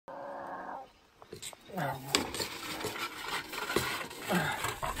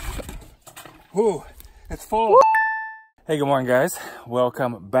Whew, it's full. Woo! Hey, good morning, guys.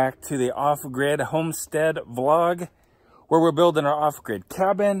 Welcome back to the off-grid homestead vlog, where we're building our off-grid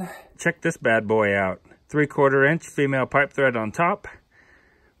cabin. Check this bad boy out. 3/4 inch female pipe thread on top.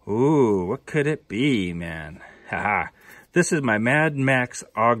 Ooh, what could it be, man? Haha. This is my Mad Max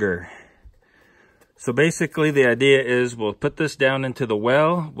auger. So basically the idea is we'll put this down into the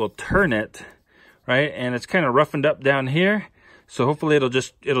well, we'll turn it, right? And it's kind of roughened up down here. So hopefully it'll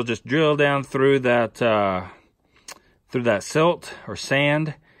just drill down through that silt or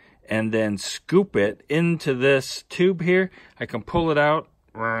sand, and then scoop it into this tube here. I can pull it out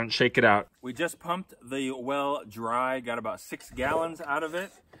and shake it out. We just pumped the well dry, got about 6 gallons out of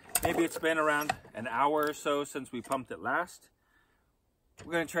it. Maybe it's been around an hour or so since we pumped it last.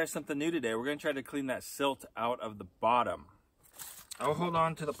 We're gonna try something new today. We're gonna try to clean that silt out of the bottom. I'll hold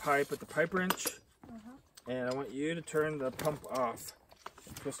on to the pipe with the pipe wrench. And I want you to turn the pump off.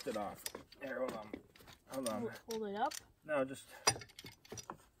 Twist it off. There, hold on. Hold on. Hold it up? No, just...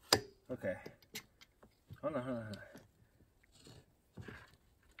 Okay. Hold on, hold on.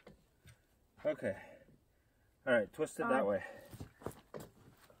 Okay. Alright, twist it that way.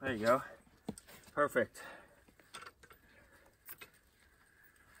 There you go. Perfect.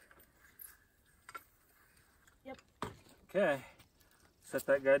 Yep. Okay. Set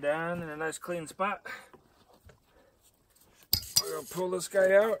that guy down in a nice clean spot. We're gonna pull this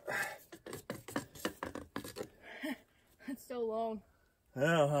guy out. It's so long.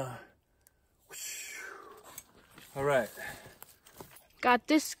 Yeah. All right. Got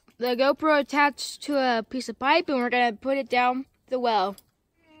the GoPro attached to a piece of pipe, and we're gonna put it down the well.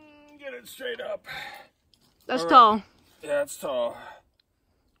 Get it straight up. That's tall. Yeah, it's tall.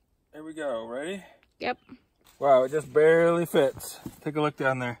 There we go. Ready? Yep. Wow, it just barely fits. Take a look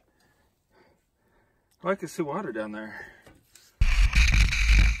down there. Oh, I can see water down there.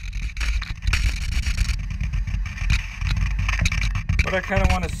 What I kind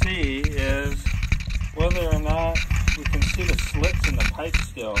of want to see is whether or not we can see the slits in the pipe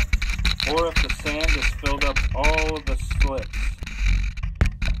still, or if the sand has filled up all of the slits.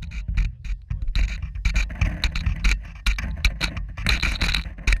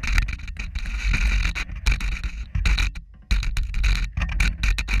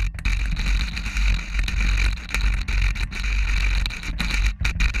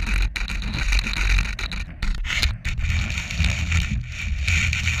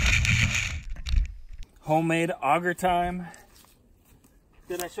 Homemade auger time.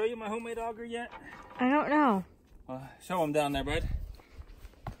 Did I show you my homemade auger yet? I don't know. Show them down there, bud.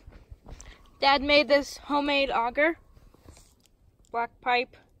 Dad made this homemade auger. Black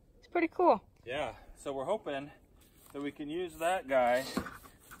pipe. It's pretty cool. Yeah, so we're hoping that we can use that guy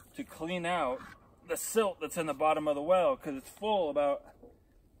to clean out the silt that's in the bottom of the well, because it's full about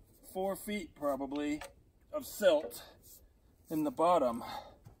 4 feet probably of silt in the bottom.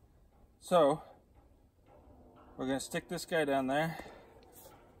 So we're gonna stick this guy down there.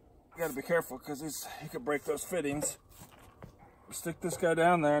 You gotta be careful because he could break those fittings. Stick this guy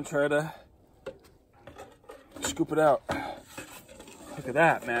down there and try to scoop it out. Look at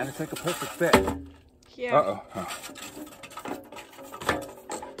that, man. It's like a perfect fit. Yeah. Uh-oh.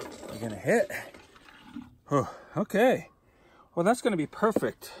 You're gonna hit. Oh, okay. Well, that's gonna be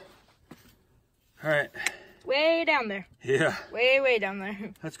perfect. All right. Way down there. Yeah. Way down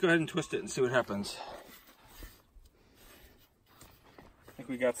there. Let's go ahead and twist it and see what happens. I think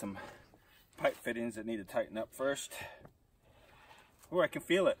we got some pipe fittings that need to tighten up first. Oh, I can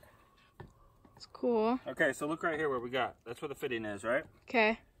feel it. It's cool. Okay, so look right here where we got. That's where the fitting is, right?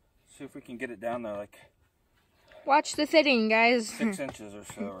 Okay. See if we can get it down there like... Watch the fitting, guys. 6 inches or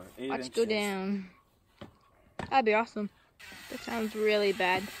so, or 8 Watch inches. go down. That'd be awesome. That sounds really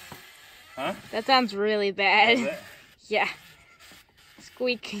bad. Huh? That sounds really bad. Is it? Yeah.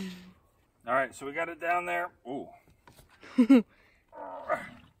 Squeak. All right, so we got it down there. Ooh.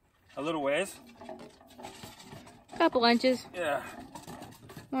 A little ways. Couple inches. Yeah.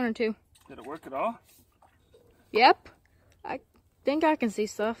 1 or 2. Did it work at all? Yep. I think I can see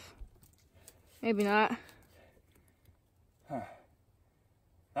stuff. Maybe not. Huh.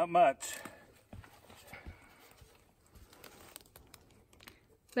 Not much.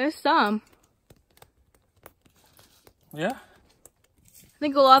 There's some. Yeah? I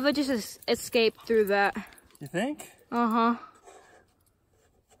think a lot of it just escaped through that. You think? Uh-huh.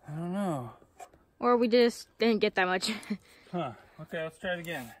 I don't know. Or we just didn't get that much. Huh. Okay, let's try it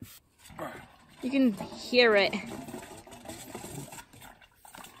again. You can hear it.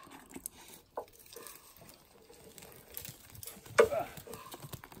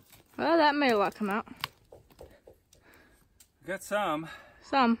 Well, that made a lot come out. I got some.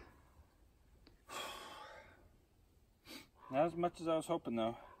 Some. Not as much as I was hoping,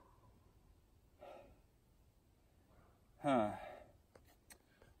 though. Huh.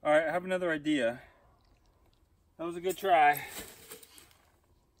 All right, I have another idea. That was a good try.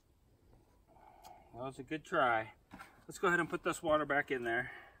 That was a good try. Let's go ahead and put this water back in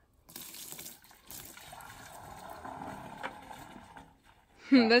there.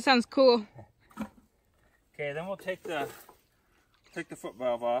 That sounds cool. Okay, then we'll take the foot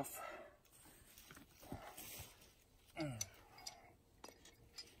valve off.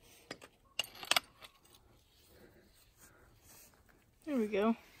 There we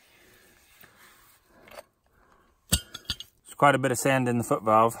go. There's quite a bit of sand in the foot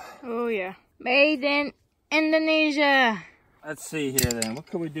valve. Oh yeah. Made in Indonesia. Let's see here then. What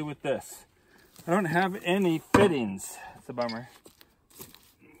can we do with this? I don't have any fittings. It's a bummer.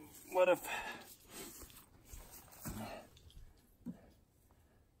 What if there's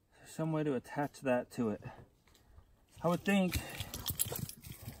some way to attach that to it? I would think.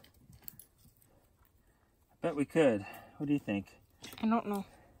 I bet we could. What do you think? I don't know.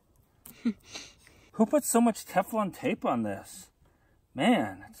 Who put so much Teflon tape on this?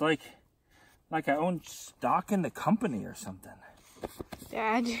 Man, it's like I own stock in the company or something.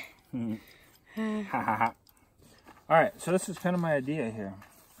 Dad. All right, so this is kind of my idea here.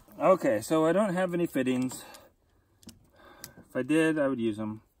 Okay, so I don't have any fittings. If I did, I would use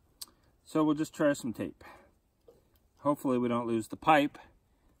them. So we'll just try some tape. Hopefully we don't lose the pipe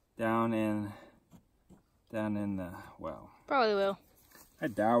down in the well. Probably will. I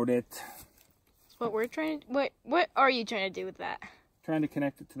doubt it. That's what we're trying to. What are you trying to do with that? Trying to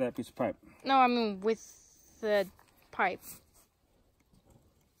connect it to that piece of pipe. No, I mean with the pipe.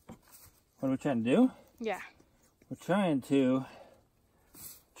 What are we trying to do? Yeah. We're trying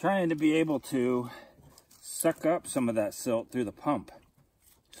to be able to suck up some of that silt through the pump.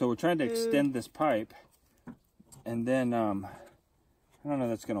 So we're trying to extend this pipe, and then I don't know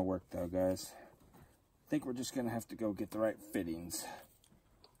if that's gonna work though, guys. I think we're just gonna have to go get the right fittings.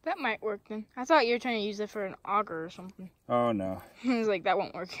 That might work then. I thought you were trying to use it for an auger or something. Oh no. I was like, that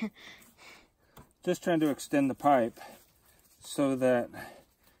won't work. Just trying to extend the pipe so that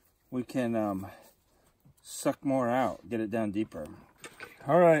we can suck more out, get it down deeper.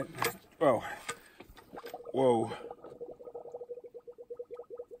 All right. Oh. Whoa.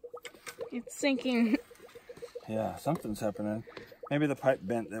 It's sinking. Yeah, something's happening. Maybe the pipe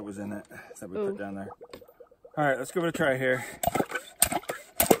bent that was in it that we put down there. All right, let's give it a try here.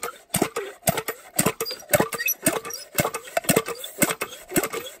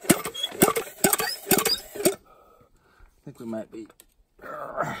 I think we might be.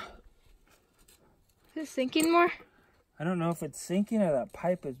 Is it sinking more? I don't know if it's sinking or that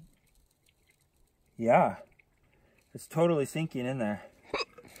pipe is. Yeah, it's totally sinking in there.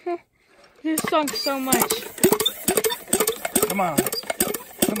 You sunk so much. Come on.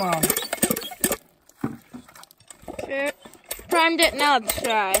 Come on. Okay. Primed it, now let's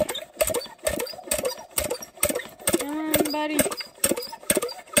try. Come on, buddy.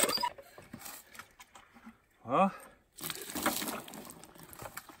 Well,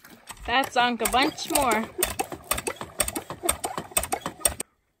 That sunk a bunch more.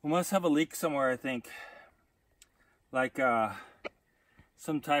 we must have a leak somewhere, I think. Like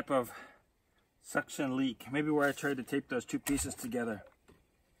some type of suction leak. Maybe where I tried to tape those two pieces together.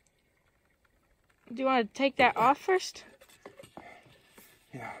 Do you want to take that off first?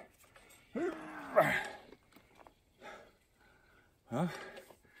 Yeah. Well,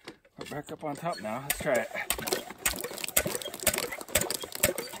 we're back up on top now. Let's try it.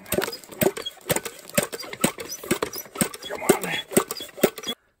 Come on.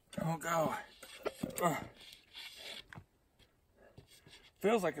 Don't go.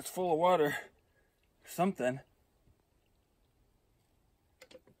 Feels like it's full of water. Something.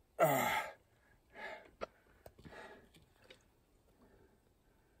 I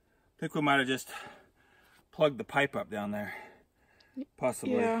think we might have just plugged the pipe up down there.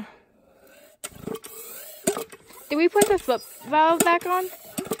 Possibly. Yeah. Did we put the foot valve back on?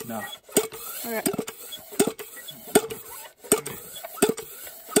 No. Okay.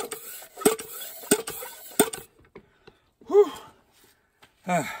 Whew.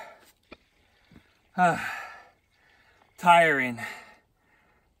 Tiring.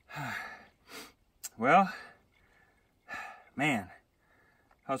 Well, man,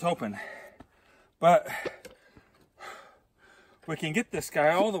 I was hoping, but we can get this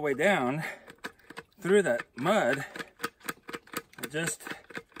guy all the way down through that mud. It just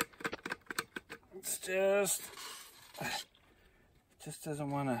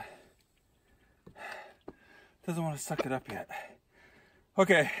doesn't want to. Doesn't want to suck it up yet.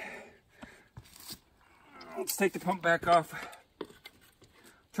 Okay. Let's take the pump back off.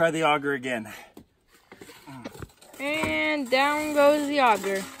 Try the auger again. And down goes the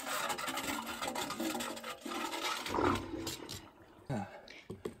auger.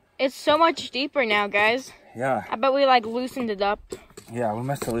 It's so much deeper now, guys. Yeah. I bet we like loosened it up. Yeah, we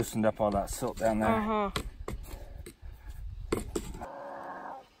must have loosened up all that silt down there. Uh-huh.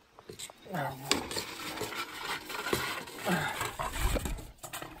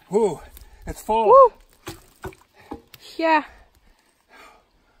 Ooh, it's full. Woo! Yeah.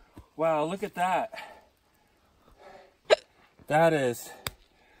 Wow, look at that.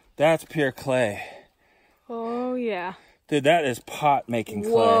 That's pure clay. Oh, yeah. Dude, that is pot making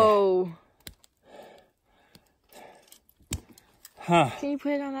clay. Whoa. Huh. Can you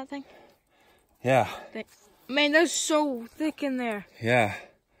put it on that thing? Yeah. Thanks. Man, that's so thick in there. Yeah.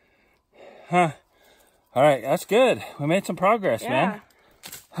 Huh. All right, that's good. We made some progress, Yeah. man.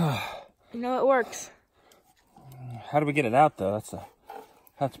 You know it works. How do we get it out, though?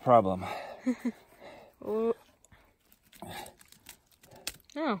 That's a problem. Oh.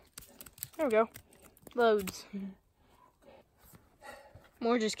 Oh. There we go. Loads.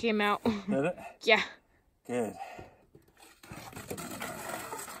 More just came out. Did it? Yeah. Good.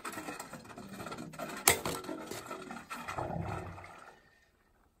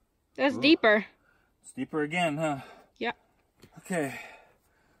 That's deeper. It's deeper again, huh? Yeah. Okay.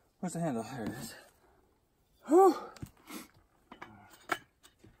 Where's the handle? There it is. Whew.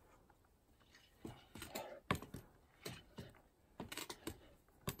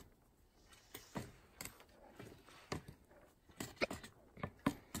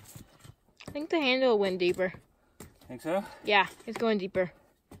 I think the handle went deeper. Think so? Yeah, it's going deeper.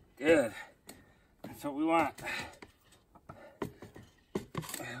 Good. That's what we want.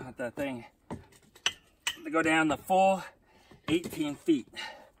 I want that thing to go down the full 18 feet.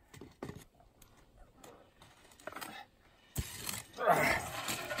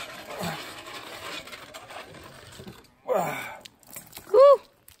 Whew!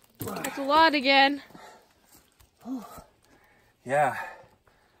 That's a lot again. Yeah.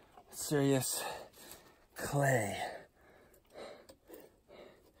 Serious clay.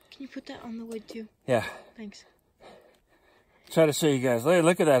 Can you put that on the wood too? Yeah. Thanks. Try to show you guys.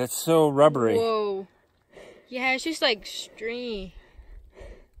 Look at that. It's so rubbery. Whoa. Yeah, it's just like stringy.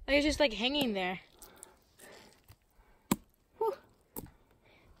 Like it's just like hanging there. Whew.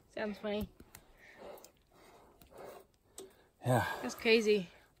 Sounds funny. Yeah. That's crazy.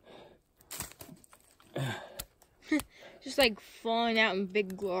 Just like falling out in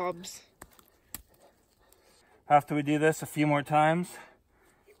big globs. After we do this a few more times,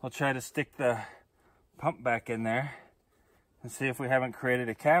 we'll try to stick the pump back in there and see if we haven't created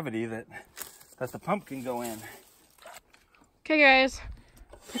a cavity that the pump can go in. Okay, guys.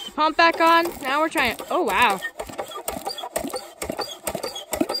 Put the pump back on. Now we're trying. Oh, wow.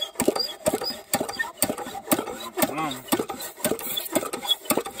 Come on.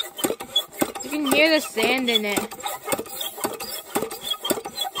 You can hear the sand in it.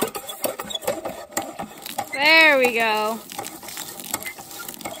 There we go.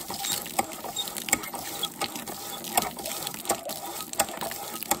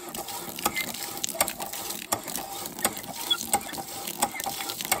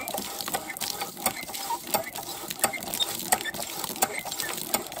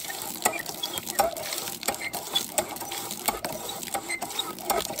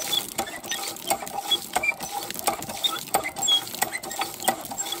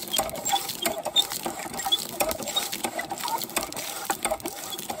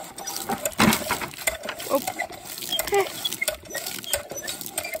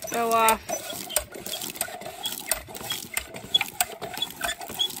 Go off.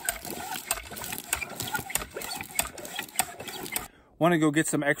 Want to go get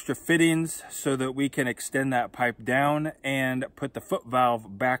some extra fittings so that we can extend that pipe down and put the foot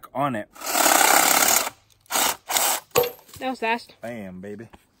valve back on it. That was fast. Bam, baby.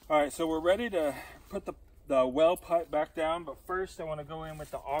 All right, so we're ready to put the well pipe back down, but first I want to go in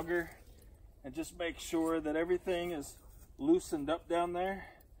with the auger and just make sure that everything is loosened up down there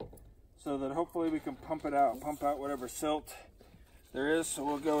so that hopefully we can pump out whatever silt there is. So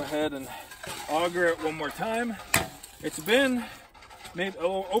we'll go ahead and auger it one more time. It's been maybe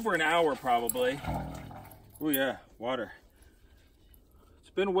over an hour probably. Oh yeah, water. It's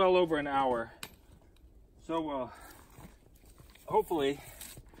been well over an hour. So hopefully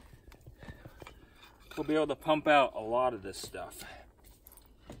we'll be able to pump out a lot of this stuff.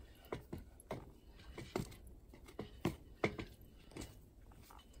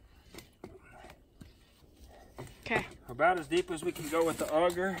 Okay. About as deep as we can go with the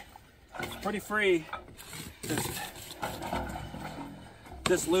auger. It's pretty free.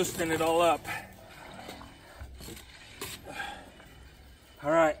 Just loosening it all up.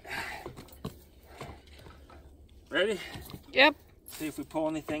 All right. Ready? Yep. See if we pull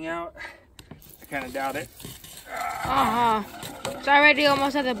anything out. I kind of doubt it. It's already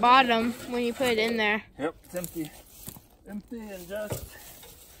almost at the bottom when you put it in there. Yep, it's empty. Empty and just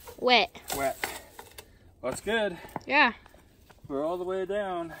wet. Well, that's good. Yeah. We're all the way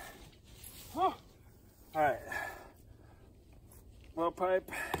down. Oh. All right. Well pipe.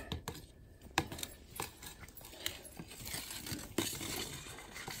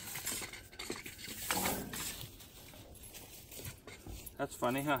 That's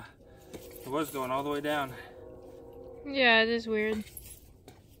funny, huh? It was going all the way down. Yeah, it is weird.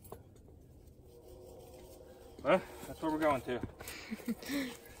 Well, that's where we're going to.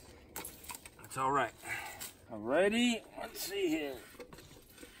 It's all right. Alrighty, let's see here.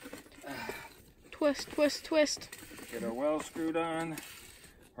 Twist, twist, twist. Get our well screwed on.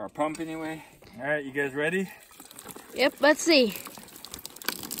 Our pump anyway. All right, you guys ready? Yep, let's see.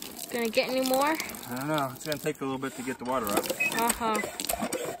 Gonna get any more? I don't know. It's gonna take a little bit to get the water up.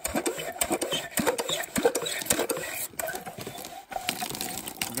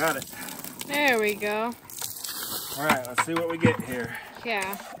 Got it. There we go. All right, let's see what we get here.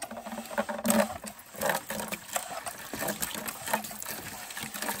 Yeah.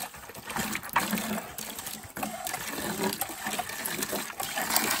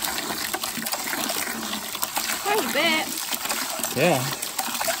 Quite a bit. Yeah.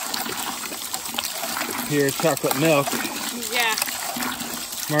 Pure chocolate milk. Yeah.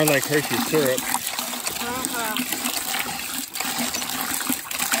 More like Hershey's syrup.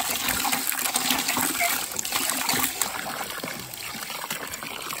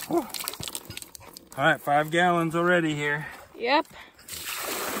 All right, 5 gallons already here. Yep.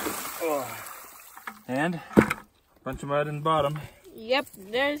 Oh. And a bunch of mud in the bottom. Yep,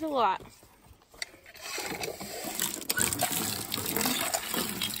 there's a lot.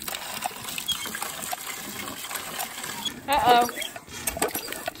 Uh-oh.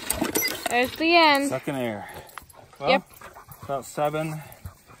 There's the end. Sucking air. Well, yep. About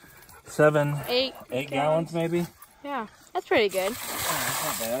 8 gallons maybe. Yeah, that's pretty good. Oh,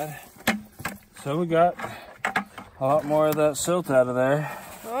 that's not bad. So we got a lot more of that silt out of there.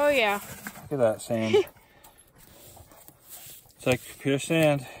 Oh yeah. Look at that sand. It's like pure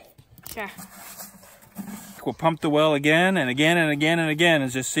sand. Yeah. We'll pump the well again and again and again and again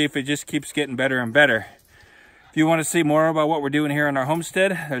and just see if it just keeps getting better and better. If you want to see more about what we're doing here on our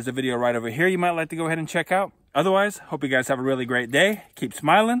homestead, there's a video right over here you might like to go ahead and check out. Otherwise, hope you guys have a really great day. Keep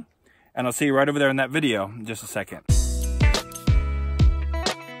smiling, and I'll see you right over there in that video in just a second.